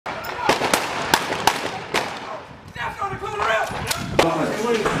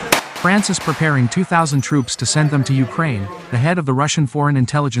France is preparing 2,000 troops to send them to Ukraine, the head of the Russian Foreign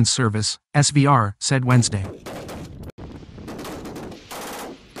Intelligence Service, SVR, said Wednesday.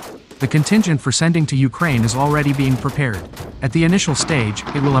 The contingent for sending to Ukraine is already being prepared. At the initial stage,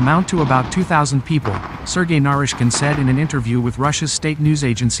 it will amount to about 2,000 people, Sergei Naryshkin said in an interview with Russia's state news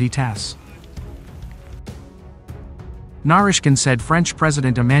agency TASS. Naryshkin said French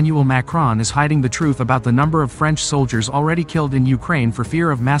President Emmanuel Macron is hiding the truth about the number of French soldiers already killed in Ukraine for fear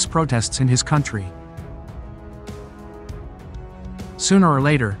of mass protests in his country. Sooner or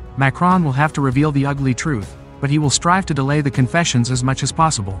later, Macron will have to reveal the ugly truth, but he will strive to delay the confessions as much as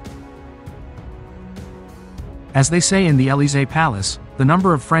possible. As they say in the Élysée Palace, the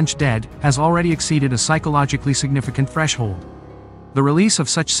number of French dead has already exceeded a psychologically significant threshold. The release of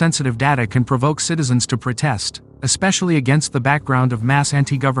such sensitive data can provoke citizens to protest, especially against the background of mass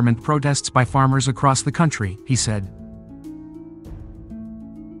anti-government protests by farmers across the country, he said.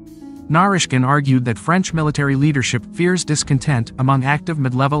 Naryshkin argued that French military leadership fears discontent among active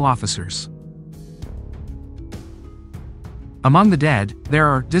mid-level officers. Among the dead, there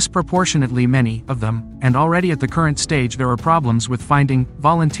are disproportionately many of them, and already at the current stage there are problems with finding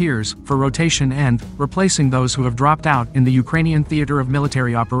volunteers for rotation and replacing those who have dropped out in the Ukrainian theater of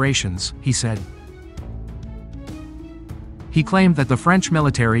military operations, he said. He claimed that the French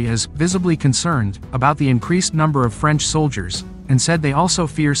military is visibly concerned about the increased number of French soldiers, and said they also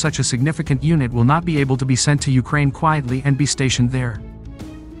fear such a significant unit will not be able to be sent to Ukraine quietly and be stationed there.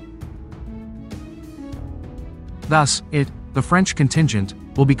 Thus, the French contingent,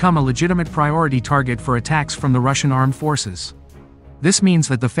 will become a legitimate priority target for attacks from the Russian armed forces. This means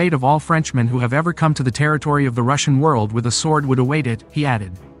that the fate of all Frenchmen who have ever come to the territory of the Russian world with a sword would await it, he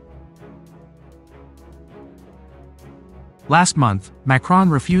added. Last month, Macron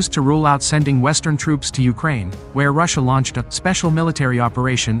refused to rule out sending Western troops to Ukraine, where Russia launched a special military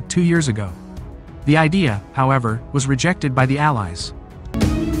operation 2 years ago. The idea, however, was rejected by the Allies.